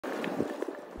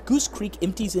Goose Creek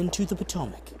empties into the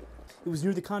Potomac. It was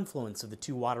near the confluence of the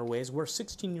two waterways where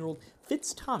 16-year-old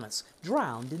Fitz Thomas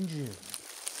drowned in June.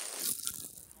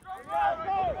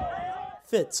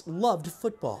 Fitz loved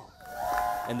football,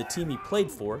 and the team he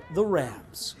played for, the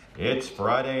Rams. It's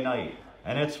Friday night,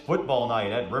 and it's football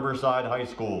night at Riverside High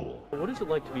School. What is it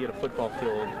like to be at a football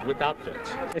field without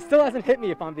Fitz? It still hasn't hit me,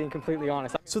 if I'm being completely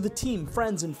honest. So the team,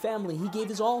 friends, and family he gave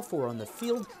his all for on the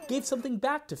field gave something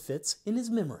back to Fitz in his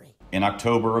memory. In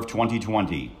October of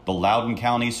 2020, the Loudoun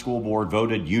County School Board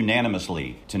voted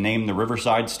unanimously to name the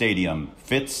Riverside Stadium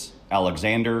Fitz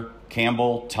Alexander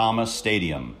Campbell Thomas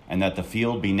Stadium, and that the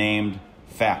field be named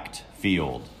Fact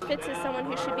Field. Fitz is someone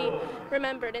who should be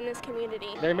remembered in this community.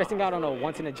 They're missing out on a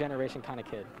once-in-a-generation kind of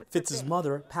kid. Fitz's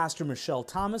mother, Pastor Michelle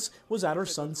Thomas, was at her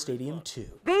son's stadium too.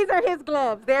 These are his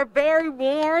gloves. They're very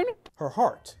worn. Her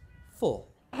heart full.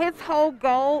 His whole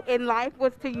goal in life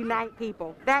was to unite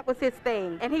people. That was his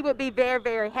thing, and he would be very,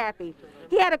 very happy.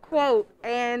 He had a quote,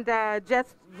 and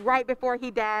just right before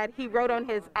he died, he wrote on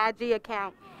his IG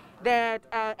account that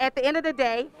at the end of the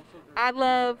day, I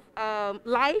love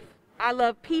life, I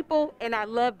love people, and I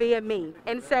love being me.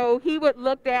 And so he would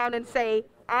look down and say,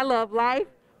 I love life,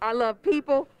 I love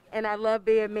people, and I love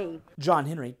being me. John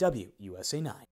Henry, WUSA 9.